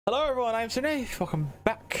Hello everyone, I'm Sir Kneif. Welcome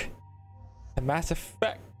back to Mass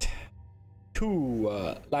Effect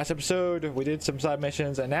 2. Last episode we did some side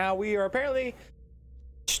missions and now we are apparently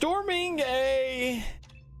storming a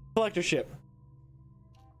collector ship.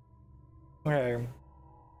 Okay.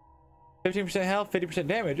 15% health, 50%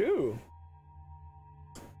 damage. Ooh.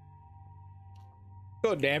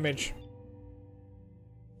 Good damage.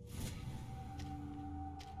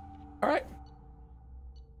 Alright.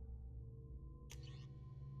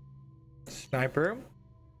 Sniper. Is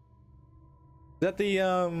that the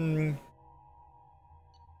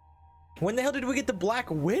when the hell did we get the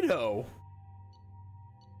Black Widow?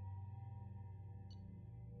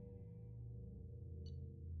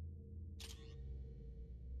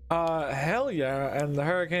 Hell yeah. And the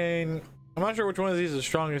Hurricane, I'm not sure which one of these is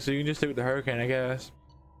strongest, so you can just stick with the Hurricane, I guess.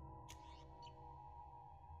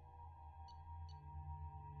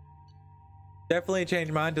 Definitely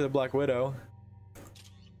changed mine to the Black Widow.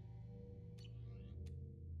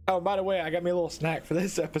 Oh, by the way, I got me a little snack for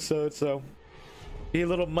this episode, so be a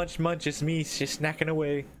little munch. It's me just snacking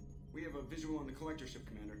away. We have a visual on the collector ship,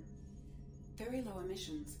 Commander. Very low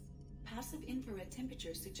emissions. Passive infrared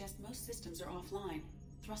temperatures suggest most systems are offline.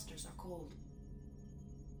 Thrusters are cold.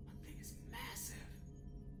 That thing is massive.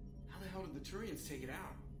 How the hell did the Turians take it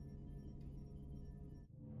out?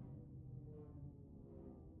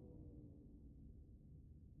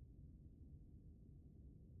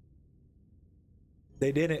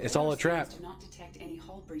 They didn't. It's all a trap. Do not detect any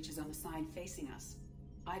hull breaches on the side facing us.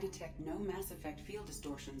 I detect no Mass Effect field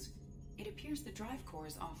distortions. It appears the drive core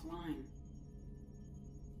is offline.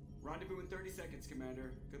 Rendezvous in 30 seconds,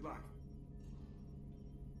 Commander. Good luck.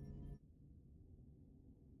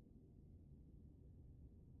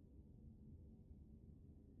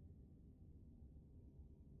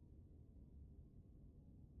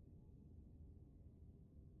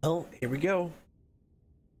 Oh, here we go.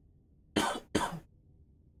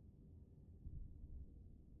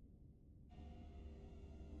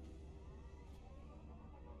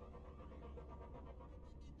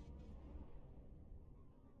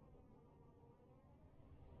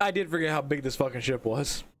 I did forget how big this fucking ship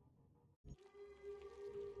was.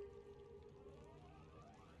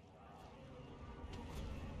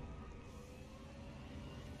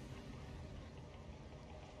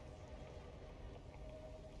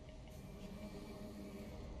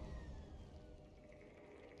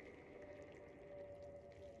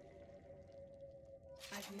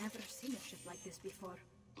 I've never seen a ship like this before.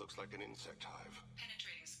 Looks like an insect hive.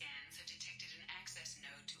 Penetrating scans have detected an access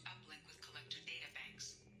node to uplink with collector data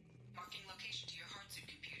banks. Marking location to your hardsuit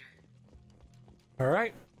computer. All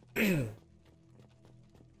right.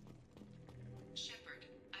 Shepard,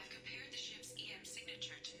 I've compared the ship's EM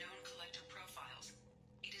signature to known collector profiles.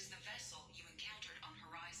 It is the vessel you encountered on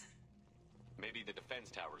Horizon. Maybe the defense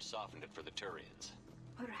towers softened it for the Turians.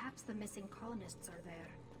 Perhaps the missing colonists are there,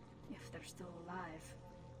 if they're still alive.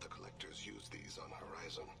 The collectors use these on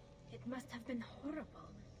Horizon. It must have been horrible,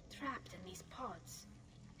 trapped in these pods.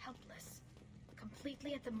 Helpless,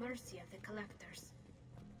 completely at the mercy of the collectors.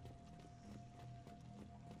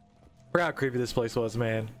 Forgot how creepy this place was,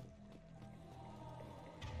 man.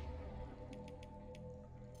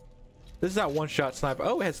 This is that one-shot sniper.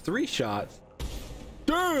 Oh, it has 3 shots.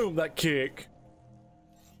 Damn, that kick.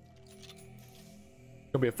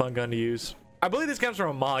 Gonna be a fun gun to use. I believe this comes from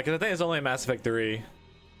a mod because I think it's only in Mass Effect 3.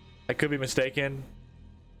 I could be mistaken.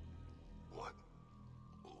 What?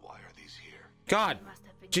 Why are these here? God,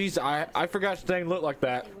 jeez, I forgot this thing looked like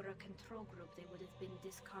that. If they were a control group, they would have been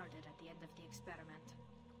discarded at the end of the experiment.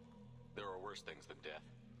 There are worse things than death,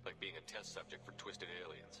 like being a test subject for twisted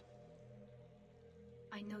aliens.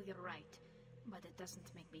 I know you're right, but it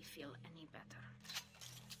doesn't make me feel any better.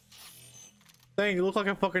 Dang, you look like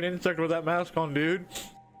a fucking insect with that mask on, dude.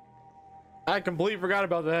 I completely forgot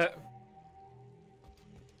about that.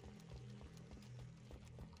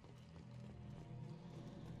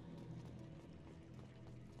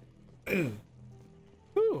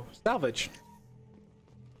 Ooh, salvage.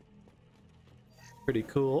 Pretty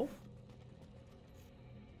cool.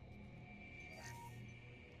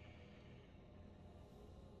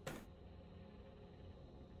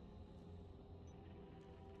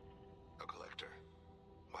 A collector.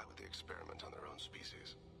 Why would they experiment on their own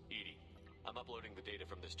species? Edie, I'm uploading the data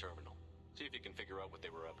from this terminal. See if you can figure out what they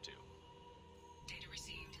were up to. Data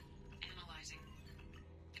received. Analyzing.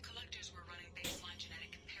 The collectors were running baseline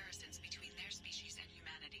genetic comparisons between their species and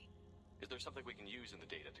humanity. Is there something we can use in the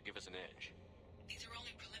data to give us an edge? These are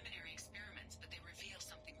only preliminary experiments, but they reveal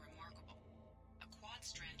something remarkable. A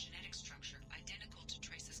quad-strand genetic structure identical to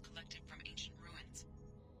traces collected from ancient ruins.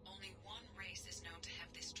 Only one race is known to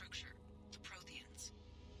have this structure, the Protheans.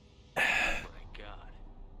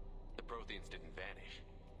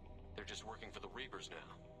 Reapers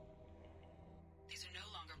now. These are no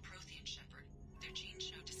longer Prothean, Shepard. Their genes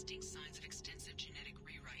show distinct signs of extensive genetic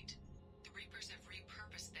rewrite. The Reapers have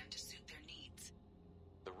repurposed them to suit their needs.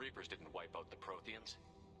 The Reapers didn't wipe out the Protheans.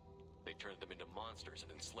 They turned them into monsters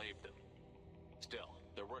and enslaved them. Still,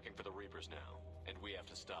 they're working for the Reapers now, and we have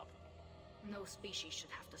to stop them. No species should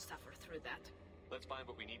have to suffer through that. Let's find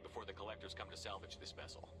what we need before the Collectors come to salvage this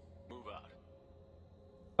vessel. Move out.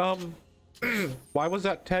 Why was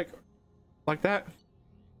that tech like that?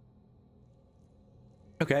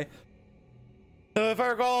 Okay. If I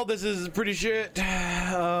recall, this is pretty shit.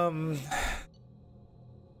 Sniper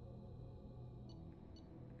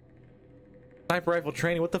rifle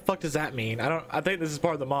training. What the fuck does that mean? I think this is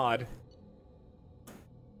part of the mod.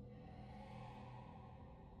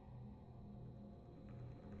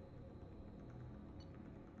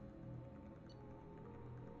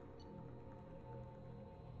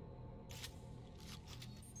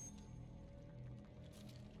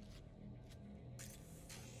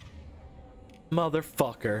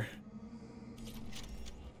 Motherfucker.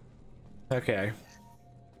 Okay.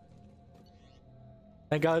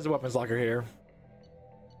 Thank God there's a weapons locker here.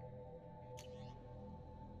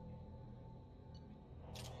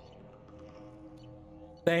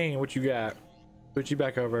 Dang, what you got? Put you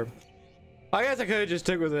back over. I guess I could have just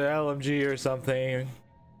took with an LMG or something.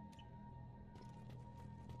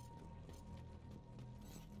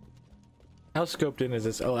 How scoped in is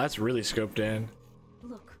this? Oh, that's really scoped in.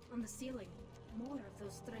 Look, on the ceiling. More of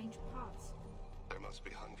those strange pods. There must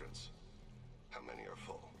be hundreds. How many are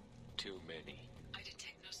full? Too many. I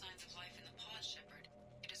detect no signs of life in the pods, Shepard.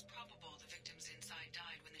 It is probable the victims inside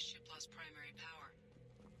died when the ship lost primary power.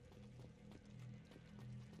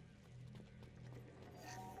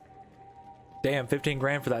 Damn, 15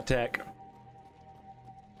 grand for that tech.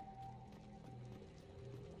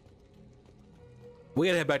 We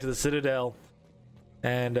gotta head back to the Citadel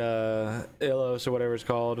and Ilos or whatever it's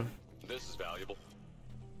called. This is valuable.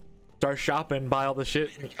 Start shopping, buy all the shit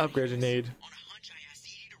upgrades you need. On a hunch, I asked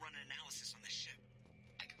Edie to run an analysis on this ship.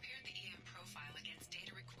 I compared the EM profile against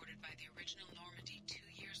data recorded by the original Normandy 2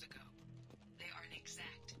 years ago. They are an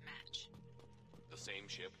exact match. The same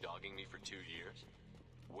ship dogging me for 2 years?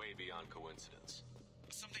 Way beyond coincidence.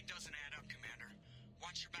 Something doesn't add up, Commander.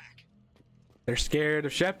 Watch your back. They're scared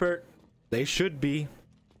of Shepard. They should be.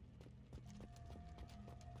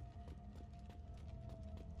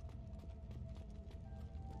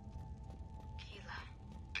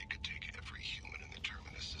 They could take every human in the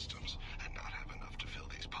Terminus systems and not have enough to fill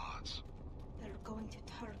these pods. They're going to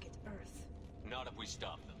target Earth. Not if we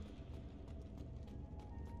stop them.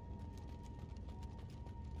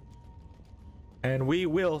 And we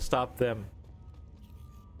will stop them.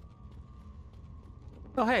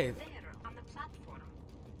 Oh, hey. There, on the platform.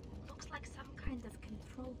 Looks like some kind of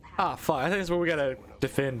control panel. Ah, fuck. I think that's where we gotta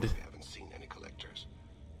defend. We haven't seen any collectors,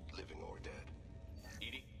 living or dead.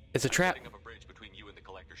 Edie? It's a I'm trap. setting up a bridge between you and the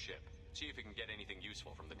Collector ship. See if you can get anything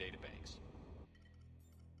useful from the databanks.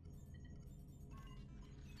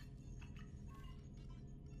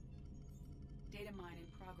 Data mine in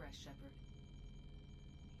progress, Shepard.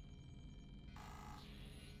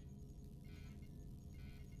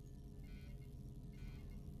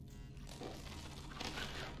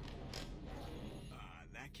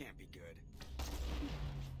 That can't be good.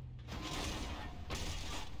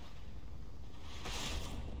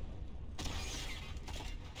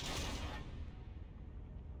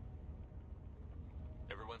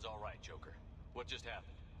 Everyone's all right, Joker. What just happened?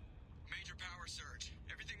 Major power surge.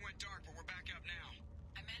 Everything went dark, but we're back up now.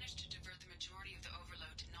 I managed to divert the majority of the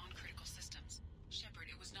overload to non-critical systems. Shepard,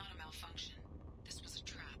 it was not a malfunction. This was a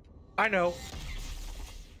trap. I know.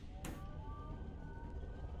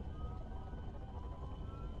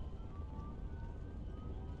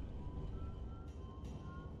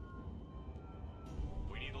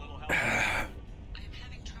 We need a little help. I am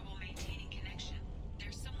having trouble maintaining connection.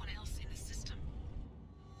 There's someone else in the system.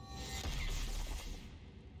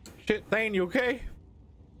 Shit, Thane, you okay?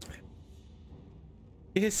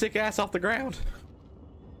 Get his sick ass off the ground.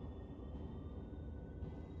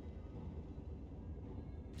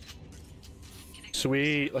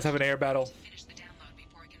 Sweet. Let's have an air battle. Finish the download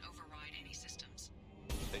before I can override any systems.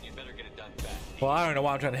 Then you'd better get it done fast. Well, I don't know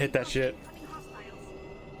why I'm trying to hit that shit. Incoming hostiles.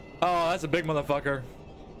 Oh, that's a big motherfucker.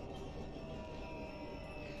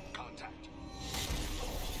 Contact.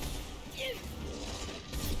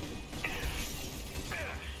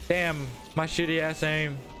 Damn, my shitty ass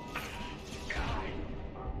aim.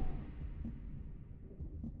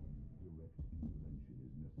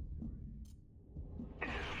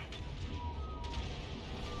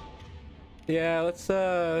 Yeah, let's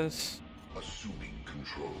Assuming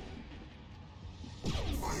control.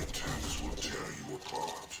 My attacks will tear you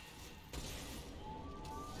apart.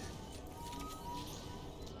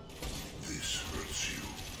 This hurts you.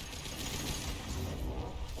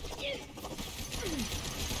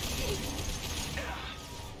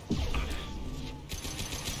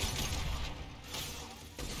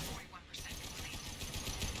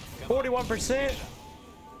 41%.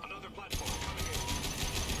 Another platform coming in.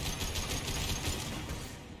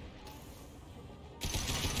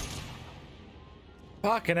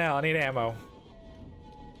 Fucking hell, I need ammo.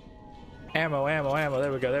 Ammo, ammo, ammo.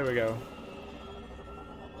 There we go, there we go.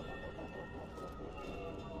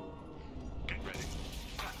 Get ready.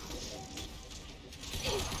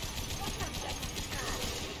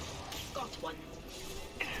 Got one.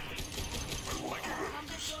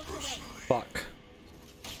 Fuck.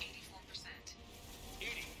 84%.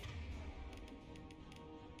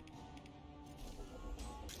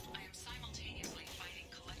 I am simultaneously fighting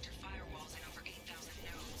collector firewalls in over 8,000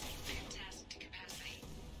 nodes. I am tasked to capacity.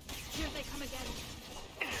 Here they come again.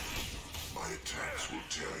 My attacks will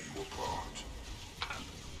tear you apart.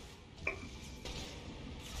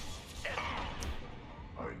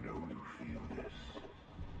 I know you feel this.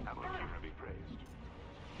 Have a hero be praised.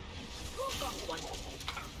 Got one.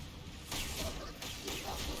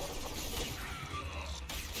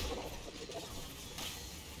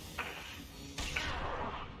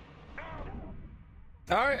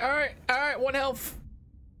 Alright, alright, alright, 1 health.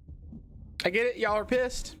 I get it, y'all are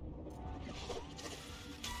pissed.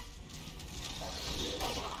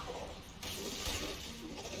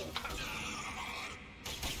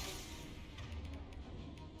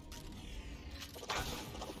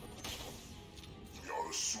 We are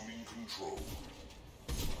assuming control.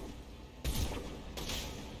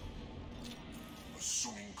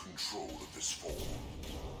 Assuming control of this form.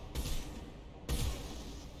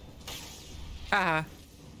 Haha.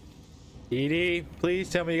 Edie, please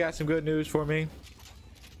tell me you got some good news for me.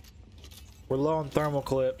 We're low on thermal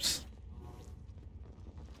clips.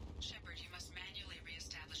 Shepard, you must manually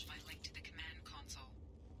re-establish my link to the command console.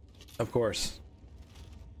 Of course.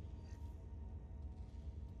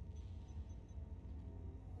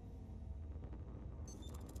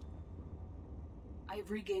 I have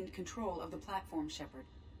regained control of the platform, Shepard.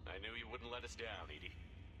 I knew you wouldn't let us down, Edie.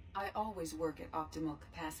 I always work at optimal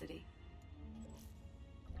capacity.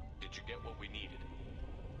 Did you get what we needed?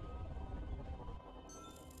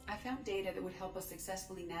 I found data that would help us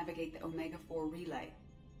successfully navigate the Omega-4 relay.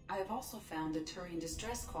 I have also found a Turian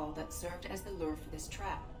distress call that served as the lure for this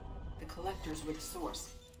trap. The collectors were the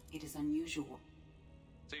source. It is unusual.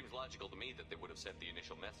 Seems logical to me that they would have sent the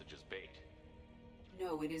initial message as bait.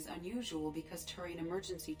 No, it is unusual because Turian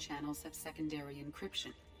emergency channels have secondary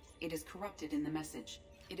encryption. It is corrupted in the message.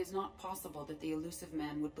 It is not possible that the elusive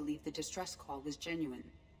man would believe the distress call was genuine.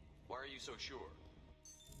 Why are you so sure?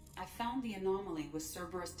 I found the anomaly with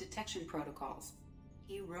Cerberus detection protocols.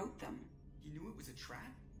 He wrote them. He knew it was a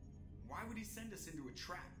trap? Why would he send us into a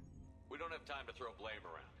trap? We don't have time to throw blame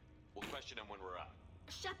around. We'll question him when we're out.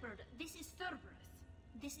 Shepard, this is Cerberus.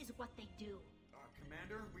 This is what they do.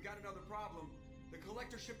 Commander, we got another problem. The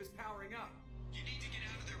collector ship is powering up. You need to get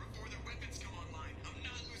out of there before their weapons come online. I'm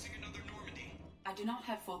not losing another Normandy. I do not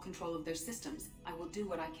have full control of their systems. I will do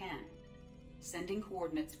what I can. Sending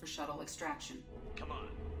coordinates for shuttle extraction. Come on,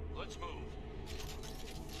 let's move.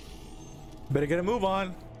 Better get a move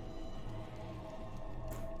on.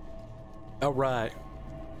 All right.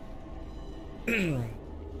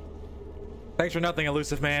 Thanks for nothing,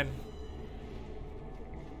 elusive man.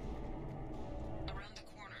 Around the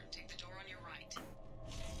corner, take the door on your right.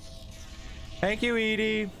 Thank you,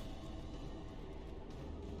 Edie.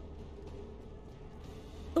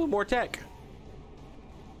 Oh, more tech.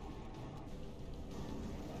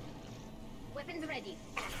 Weapons ready.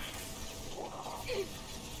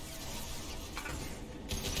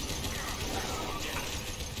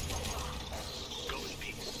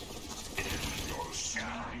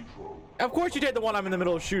 Of course you take the one I'm in the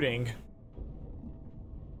middle of shooting.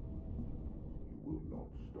 You will not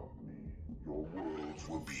stop me. Your worlds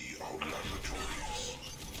will be our laboratories.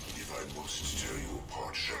 If I must tear you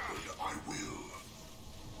apart, Shepard, I will.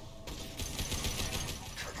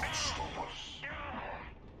 Cannot stop us.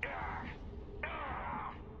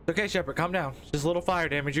 Okay, Shepard, calm down. Just a little fire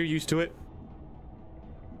damage. You're used to it.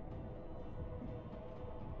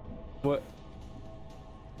 What?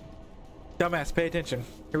 Dumbass, pay attention.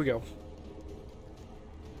 Here we go.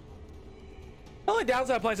 The only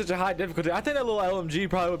downside of playing such a high difficulty, I think that little LMG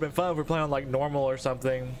probably would have been fun if we're playing on like normal or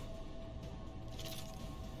something.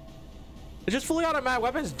 It's just fully automatic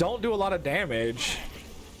weapons don't do a lot of damage.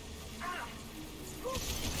 Direct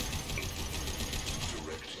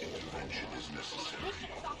intervention is necessary.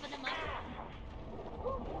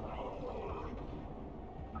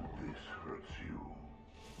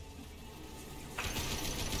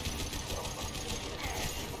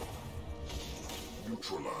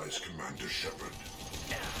 Neutralize Commander Shepard.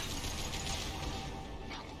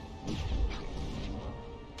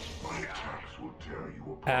 My attacks will tear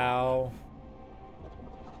you apart. Ow.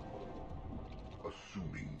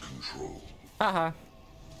 Assuming control. Haha.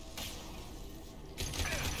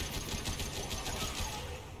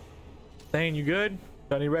 Thane, you good?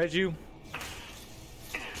 Don't he res you?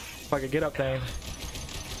 If I could get up, Thane.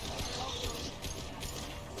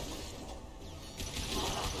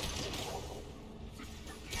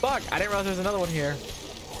 Fuck! I didn't realize there was another one here.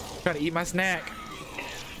 I'm trying to eat my snack.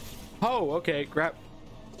 Oh, okay. Grab.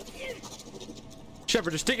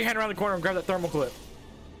 Shepard, just stick your hand around the corner and grab that thermal clip.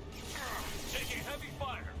 Taking heavy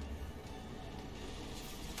fire.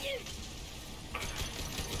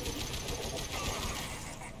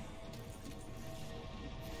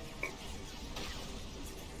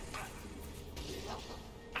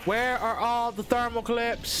 Where are all the thermal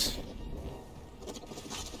clips?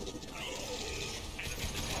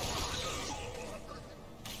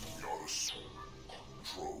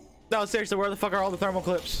 Control. No, seriously, where the fuck are all the thermal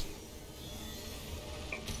clips?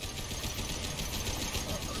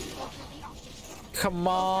 Come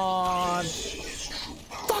on.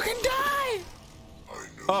 Fucking die!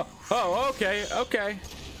 Oh, okay, okay.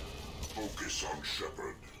 Focus on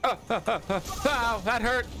Shepard. Ow, that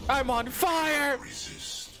hurt. I'm on fire.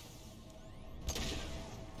 Resist.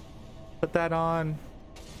 Put that on.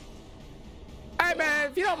 Hey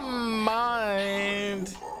man, if you don't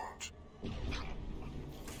mind. Part.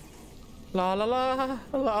 La la la,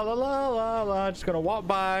 la la la la la. Just gonna walk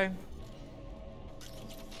by.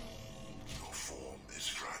 Your form is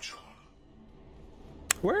fragile.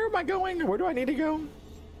 Where am I going? Where do I need to go?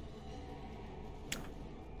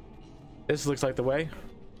 This looks like the way.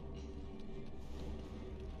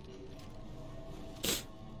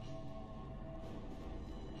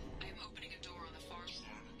 I am opening a door on the far side.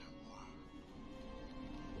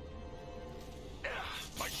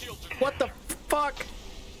 My shields are What the fuck?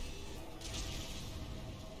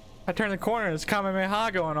 I turned the corner and there's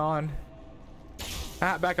Kamehameha going on.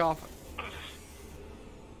 Ah, back off.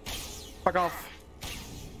 Fuck off.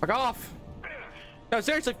 Fuck off. No,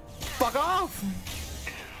 seriously, fuck off.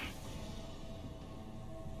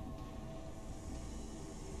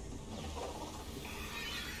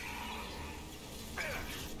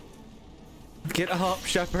 Get up,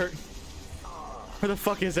 Shepard. Where the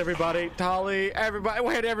fuck is everybody? Tolly, everybody,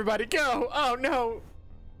 where'd everybody go? Oh no.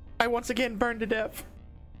 I once again burned to death.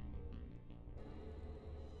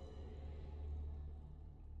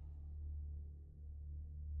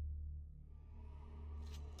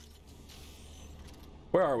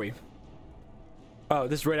 Where are we? Oh,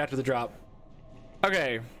 this is right after the drop.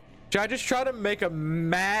 Okay. Should I just try to make a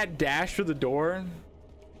mad dash through the door?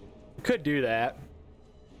 Could do that.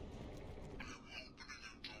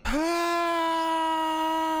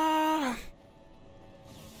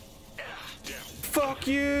 Fuck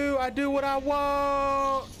you. I do what I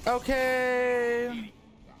want. Okay.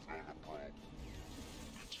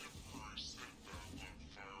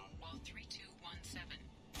 Wall 3217.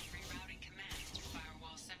 Rerouting commands to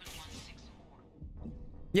firewall 7164.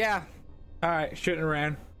 Yeah. All right. Shouldn't have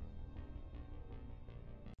ran.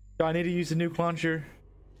 Do I need to use the nuke launcher?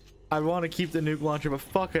 I want to keep the nuke launcher, but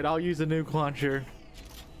fuck it. I'll use the nuke launcher.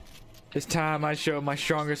 This time I show my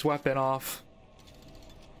strongest weapon off.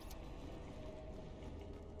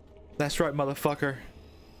 That's right, motherfucker.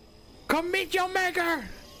 Come meet your maker!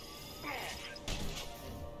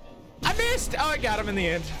 I missed! Oh, I got him in the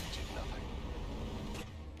end.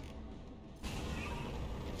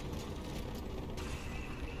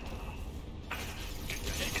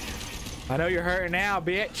 I know you're hurting now,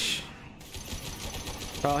 bitch.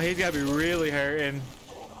 Oh, he's gotta be really hurting.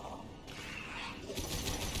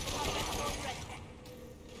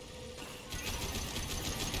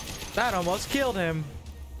 That almost killed him.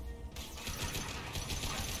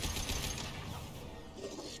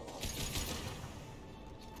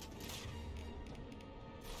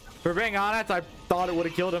 For being honest, I thought it would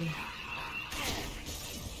have killed him.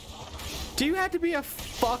 Do you have to be a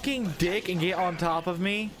fucking dick and get on top of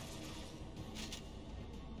me?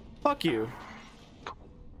 Fuck you.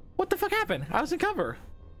 What the fuck happened? I was in cover.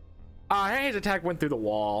 His attack went through the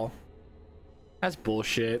wall. That's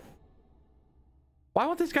bullshit. Why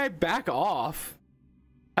won't this guy back off?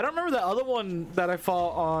 I don't remember the other one that I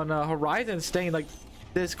fought on Horizon staying like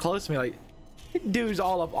this close to me. Like, this dude's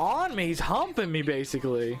all up on me. He's humping me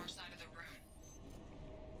basically. Far side of the room.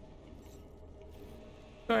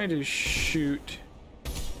 Trying to shoot.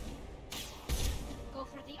 Go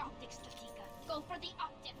for the optics, Takika. Go for the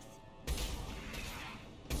optics.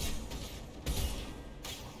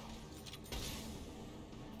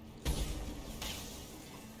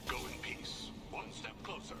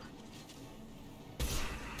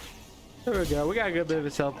 There we go. We got a good bit of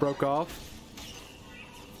his health broke off.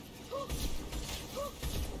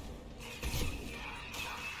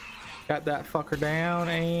 Got that fucker down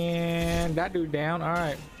and that dude down. All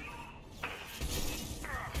right.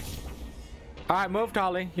 All right, move,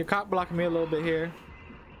 Tolly. You're cop blocking me a little bit here.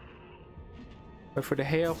 Wait for the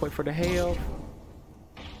health. Wait for the health.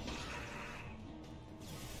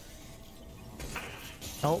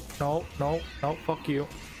 Nope, nope, nope, nope. Fuck you.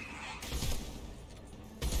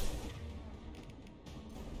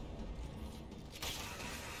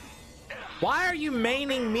 Why are you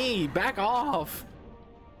maining me? Back off.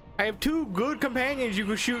 I have two good companions you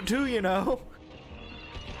can shoot too, you know.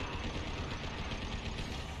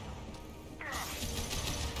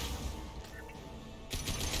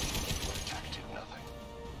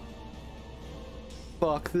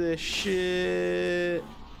 Fuck this shit.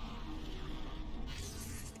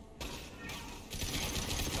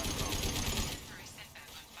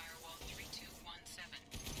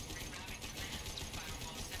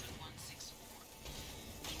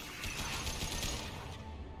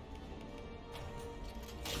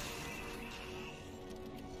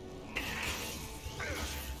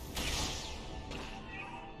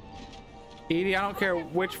 Edie, I don't care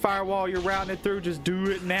which firewall you're routing it through, just do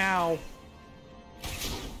it now.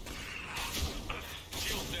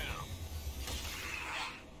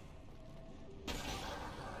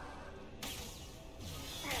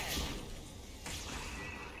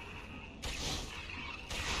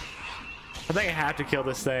 I think I have to kill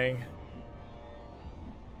this thing.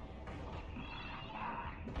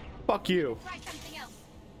 Fuck you. Try something else.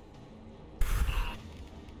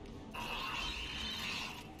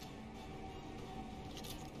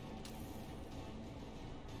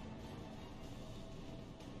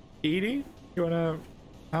 Edie, you wanna,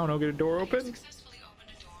 I don't know, get a door open? Successfully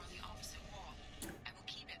opened a door on the opposite wall. I will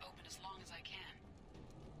keep it open as long as I can.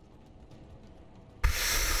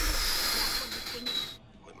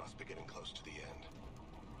 We must be getting close to the end.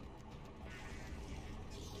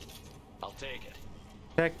 I'll take it.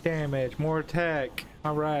 Tech damage, more tech.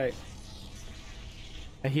 All right.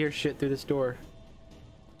 I hear shit through this door.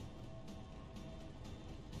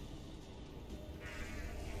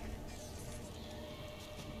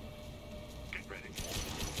 Get ready.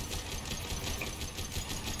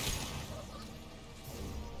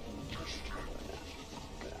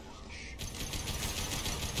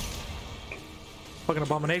 Fucking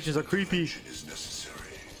abominations are creepy. Is necessary.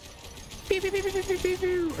 Beep, beep, beep, beep, beep, beep,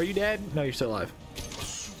 beep. Are you dead? No, you're still alive.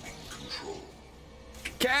 Assuming control.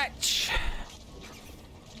 Catch!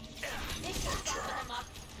 This should soften them up.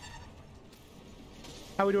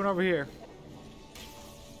 How we doing over here?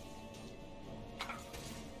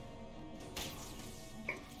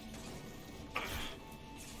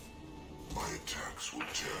 My attacks will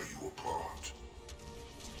tear you apart.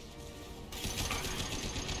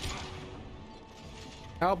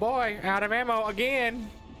 Oh boy, out of ammo again.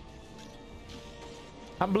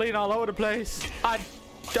 I'm bleeding all over the place. I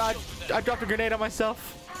dropped a grenade on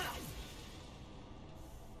myself.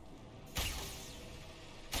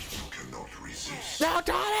 You cannot resist. No,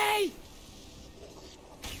 Tony!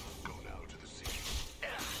 Go now to the scene.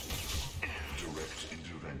 Direct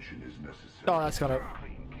intervention is necessary. Oh, that's gonna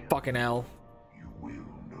fucking hell. You will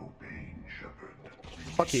know pain, Shepard.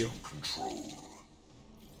 Fuck you. Control.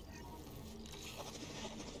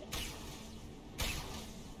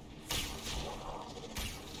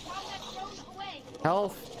 Throw that drone away.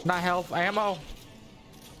 Health, not health, ammo.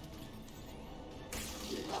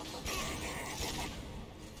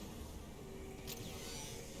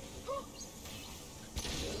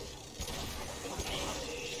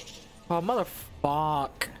 Oh, motherfuck.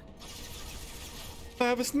 I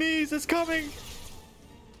have a sneeze, it's coming.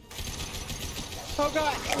 Oh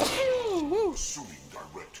god. Woo, woo. Assuming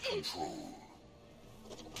direct control.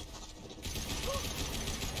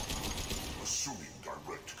 Assuming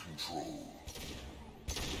direct control.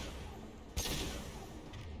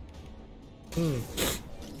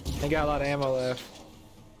 I got a lot of ammo left.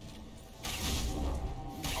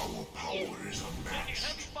 Our power is unmatched.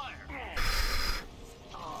 Heavy fire.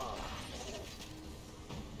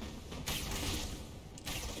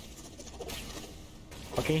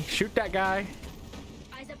 Okay, shoot that guy.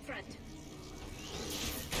 Eyes up front.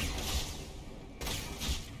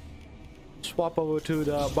 Swap over to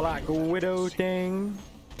the Black Widow thing.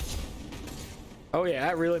 Oh yeah,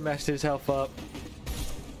 that really messed his health up.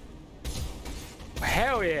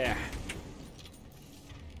 Hell yeah.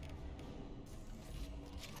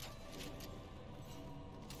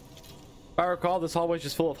 If I recall, this hallway's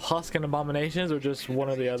just full of husk and abominations, or just one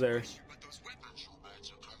or the other. But those weapons might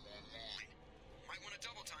want to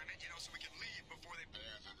double time it, so we can leave before they.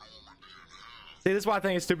 See, this is why I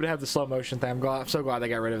think it's stupid to have the slow motion thing. I'm so glad they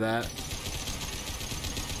got rid of that.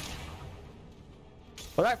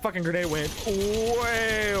 Well, that fucking grenade went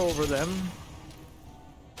way over them.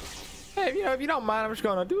 Hey, you know, if you don't mind, I'm just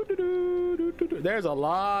gonna do. There's a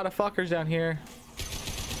lot of fuckers down here.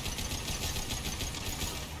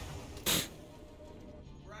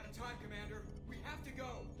 We're out of time, Commander. We have to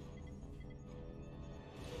go.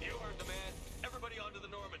 You heard the man. Everybody onto the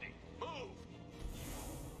Normandy. Move!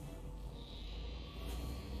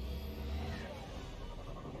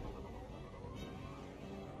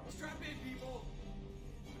 Strap in, people.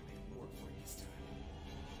 I'm gonna make it work for you this time.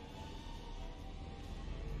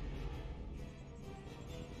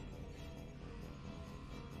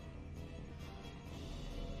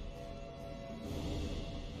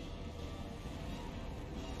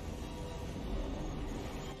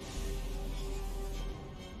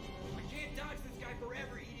 We can't dodge this guy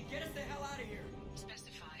forever, Edie. Get us the hell out of here.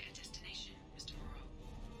 Specify a destination, Mr. Morrow.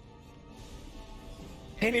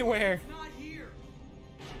 Anywhere. It's not here.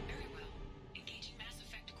 Very well. Engaging Mass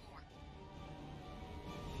Effect core.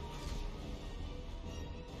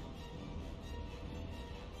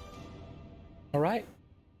 All right.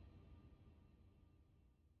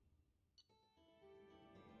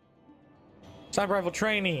 Sniper rifle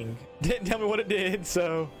training. Didn't tell me what it did,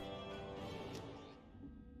 so.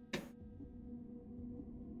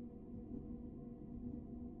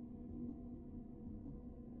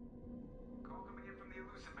 Call coming in from the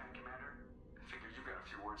Elusive Man, Commander. I figure you got a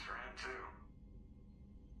few words for him, too.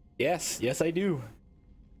 Yes, I do.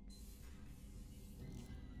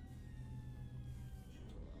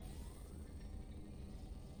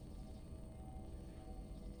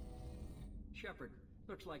 Shepard,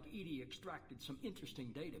 looks like Edie extracted some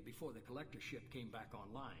interesting data before the collector ship came back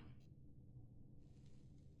online.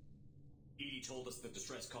 Edie told us the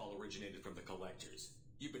distress call originated from the collectors.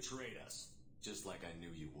 You betrayed us, just like I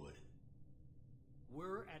knew you would.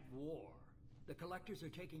 We're at war. The collectors are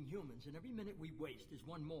taking humans, and every minute we waste is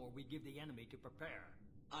one more we give the enemy to prepare.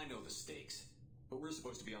 I know the stakes, but we're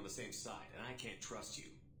supposed to be on the same side, and I can't trust you.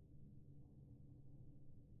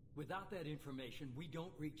 Without that information, we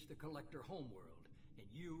don't reach the collector homeworld, and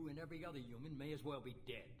you and every other human may as well be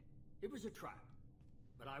dead. It was a trap,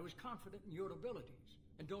 but I was confident in your abilities.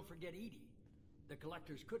 And don't forget Edie. The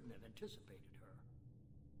collectors couldn't have anticipated her.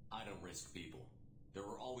 I don't risk people. There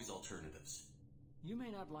were always alternatives. You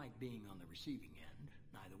may not like being on the receiving end,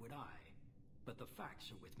 neither would I. But the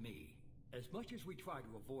facts are with me. As much as we try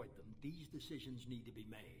to avoid them, these decisions need to be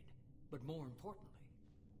made. But more importantly,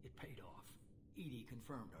 it paid off. Edie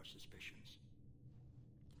confirmed our suspicions.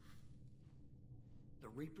 The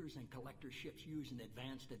Reapers and Collector ships use an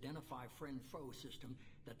advanced Identify Friend-Foe system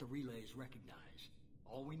that the relays recognize.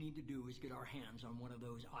 All we need to do is get our hands on one of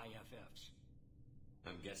those IFFs.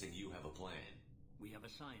 I'm guessing you have a plan. We have a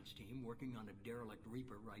science team working on a derelict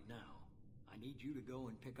Reaper right now. I need you to go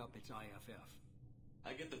and pick up its IFF.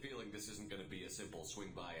 I get the feeling this isn't going to be a simple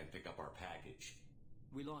swing by and pick up our package.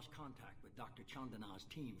 We lost contact with Dr. Chandana's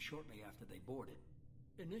team shortly after they boarded.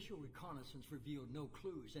 Initial reconnaissance revealed no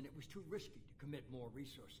clues, and it was too risky to commit more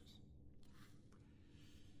resources.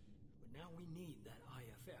 But now we need that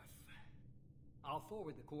IFF. I'll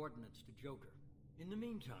forward the coordinates to Joker. In the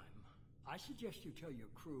meantime, I suggest you tell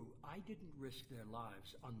your crew I didn't risk their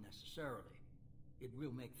lives unnecessarily. It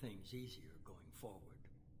will make things easier going forward.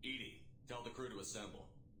 Edie, tell the crew to assemble.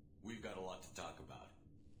 We've got a lot to talk about.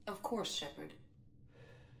 Of course, Shepard.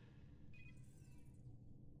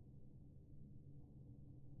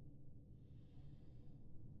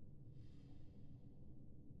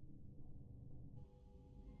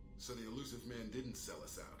 So the Elusive Man didn't sell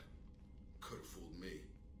us out. Could have fooled me.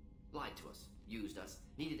 Lied to us, used us,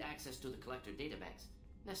 needed access to the collector databanks.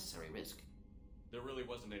 Necessary risk. There really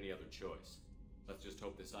wasn't any other choice. Let's just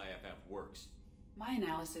hope this IFF works. My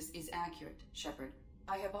analysis is accurate, Shepard.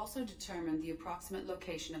 I have also determined the approximate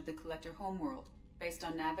location of the collector homeworld based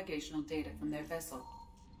on navigational data from their vessel.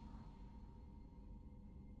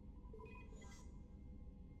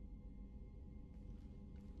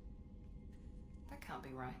 That can't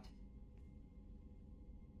be right.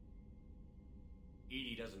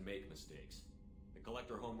 Edie doesn't make mistakes. The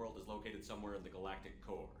collector homeworld is located somewhere in the galactic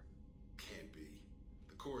core. Can't be.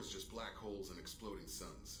 The core is just black holes and exploding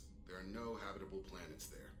suns. There are no habitable planets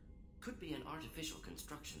there. Could be an artificial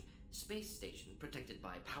construction, space station protected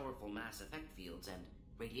by powerful mass effect fields and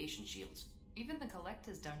radiation shields. Even the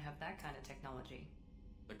Collectors don't have that kind of technology.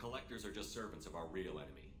 The collectors are just servants of our real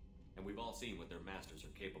enemy, and we've all seen what their masters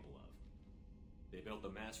are capable of. They built the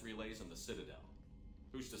mass relays on the Citadel.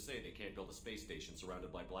 Who's to say they can't build a space station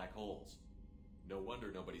surrounded by black holes? No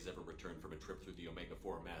wonder nobody's ever returned from a trip through the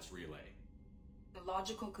Omega-4 mass relay. The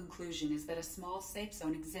logical conclusion is that a small safe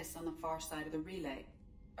zone exists on the far side of the relay,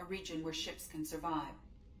 a region where ships can survive.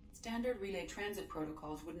 Standard relay transit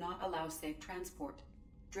protocols would not allow safe transport.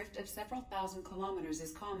 Drift of several thousand kilometers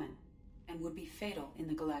is common, and would be fatal in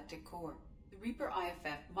the galactic core. The Reaper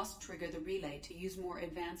IFF must trigger the relay to use more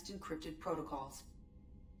advanced encrypted protocols.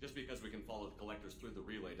 Just because we can follow the collectors through the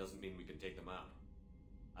relay doesn't mean we can take them out.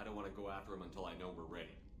 I don't want to go after them until I know we're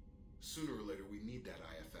ready. Sooner or later, we need that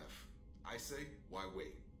IFF. I say, why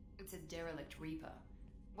wait? It's a derelict Reaper.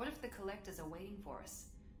 What if the collectors are waiting for us?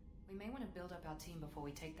 We may want to build up our team before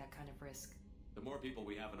we take that kind of risk. The more people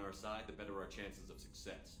we have on our side, the better our chances of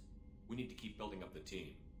success. We need to keep building up the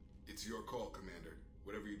team. It's your call, Commander.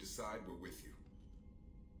 Whatever you decide, we're with you.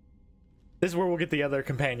 This is where we'll get the other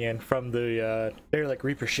companion from the derelict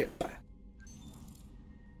Reaper ship.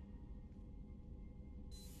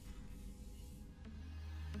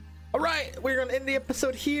 Alright, we're gonna end the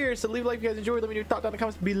episode here, so leave a like if you guys enjoyed. Let me know your thoughts down in the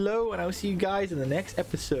comments below, and I will see you guys in the next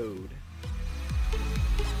episode.